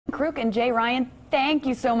Kreuk and Jay Ryan, thank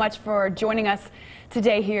you so much for joining us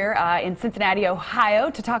today here in Cincinnati,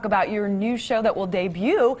 Ohio, to talk about your new show that will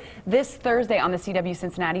debut this Thursday on the CW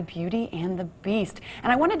Cincinnati, Beauty and the Beast.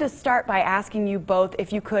 And I wanted to start by asking you both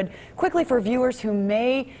if you could quickly, for viewers who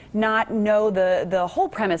may not know the whole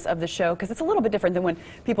premise of the show, because it's a little bit different than when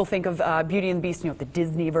people think of Beauty and the Beast, you know, the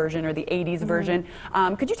Disney version or the 80s version.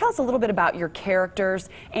 Could you tell us a little bit about your characters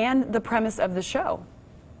and the premise of the show?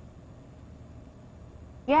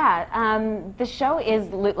 Yeah, the show is,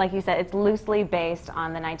 like you said, it's loosely based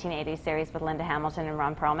on the 1980s series with Linda Hamilton and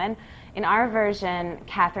Ron Perlman. In our version,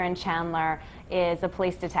 Katherine Chandler is a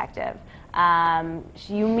police detective.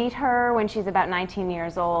 You meet her when she's about 19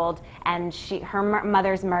 years old, and her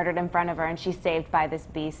mother's murdered in front of her, and she's saved by this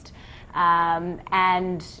beast.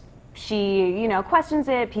 And she, questions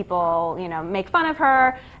it. People, make fun of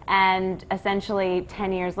her. And essentially,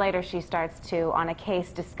 10 years later, she starts to, on a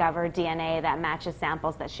case, discover DNA that matches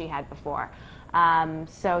samples that she had before.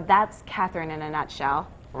 So that's Katherine in a nutshell.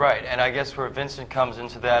 Right, and I guess where Vincent comes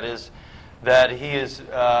into that is that he is,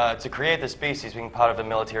 to create this beast, he's being part of a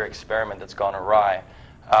military experiment that's gone awry.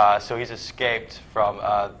 So he's escaped from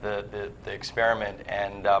the experiment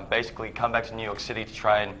and basically come back to New York City to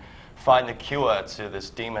try and find the cure to this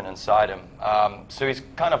demon inside him. So he's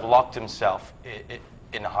kind of locked himself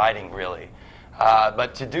in hiding, really.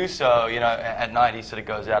 But to do so, at night he sort of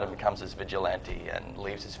goes out and becomes this vigilante and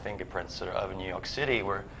leaves his fingerprints sort of over New York City,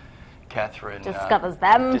 where Katherine discovers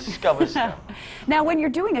them. Now, when you're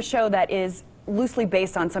doing a show that is loosely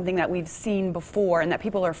based on something that we've seen before and that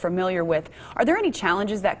people are familiar with, are there any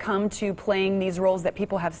challenges that come to playing these roles that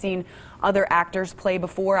people have seen other actors play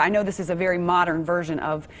before? I know this is a very modern version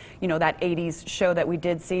of, that 80s show that we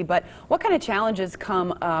did see, but what kind of challenges come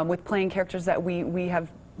with playing characters that we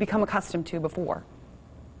have become accustomed to before?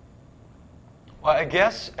 Well, I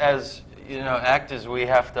guess as actors, we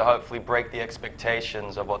have to hopefully break the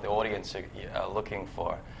expectations of what the audience are looking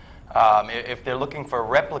for. If they're looking for a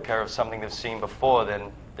replica of something they've seen before,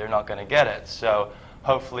 then they're not going to get it. So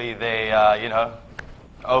hopefully they,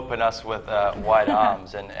 open us with wide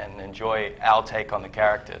arms and enjoy our take on the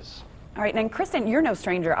characters. All right, and Kristin, you're no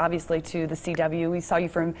stranger, obviously, to the CW. We saw you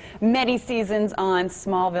for many seasons on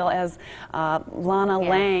Smallville as Lana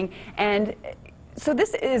Lang. And so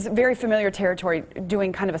this is very familiar territory,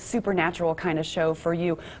 doing kind of a supernatural kind of show for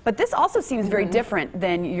you. But this also seems very different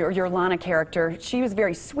than your Lana character. She was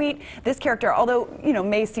very sweet. This character, although,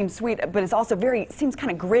 may seem sweet, but it's also seems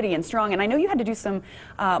kind of gritty and strong. And I know you had to do some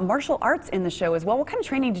martial arts in the show as well. What kind of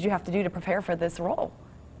training did you have to do to prepare for this role?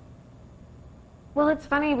 Well, it's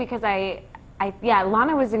funny because yeah,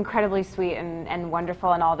 Lana was incredibly sweet and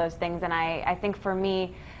wonderful and all those things. And I think for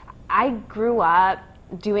me, I grew up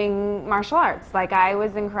doing martial arts. Like, I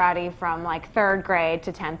was in karate from like 3rd grade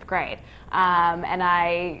to 10th grade. And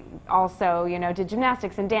I also, did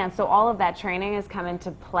gymnastics and dance. So all of that training has come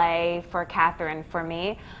into play for Katherine, for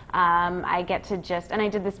me. I get to and I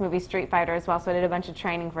did this movie Street Fighter as well, so I did a bunch of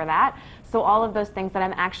training for that. So all of those things that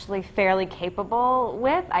I'm actually fairly capable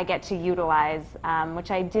with, I get to utilize,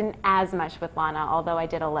 which I didn't as much with Lana, although I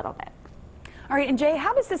did a little bit. All right, and Jay,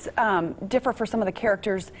 how does this differ for some of the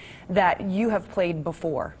characters that you have played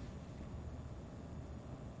before?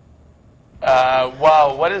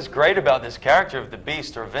 Well, what is great about this character of the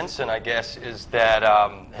Beast, or Vincent, I guess, is that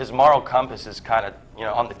his moral compass is kind of,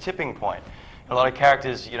 on the tipping point. A lot of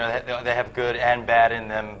characters, they have good and bad in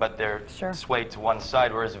them, but they're swayed to one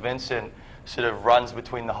side, whereas Vincent sort of runs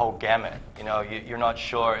between the whole gamut. You're not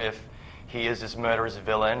sure if he is this murderous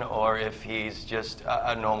villain or if he's just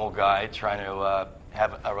a normal guy trying to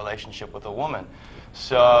have a relationship with a woman.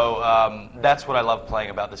 So that's what I love playing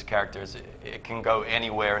about this character, is it can go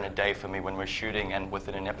anywhere in a day for me when we're shooting and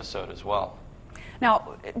within an episode as well.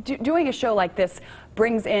 Now, doing a show like this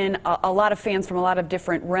brings in a lot of fans from a lot of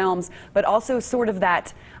different realms, but also sort of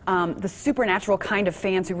that, the supernatural kind of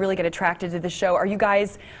fans who really get attracted to the show. Are you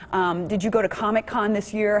guys, did you go to Comic-Con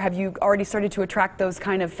this year? Have you already started to attract those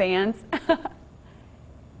kind of fans?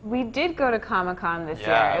 We did go to Comic-Con this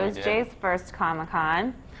year. It was Jay's first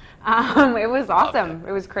Comic-Con. It was awesome.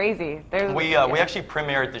 It was crazy. We actually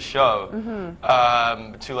premiered the show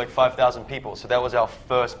to like 5,000 people. So that was our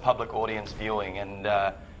first public audience viewing, and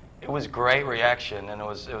it was great reaction, and it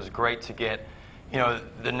was great to get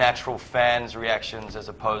the natural fans' reactions as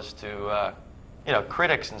opposed to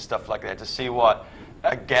critics and stuff like that, to see what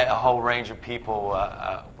a whole range of people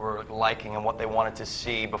were liking and what they wanted to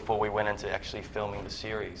see before we went into actually filming the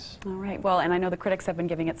series. All right. Well, and I know the critics have been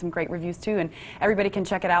giving it some great reviews too, and everybody can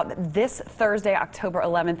check it out this Thursday, October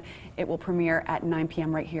 11th. It will premiere at 9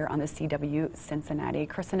 p.m. right here on the CW Cincinnati.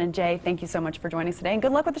 Kristin and Jay, thank you so much for joining us today, and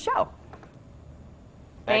good luck with the show.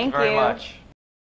 Thank you very much.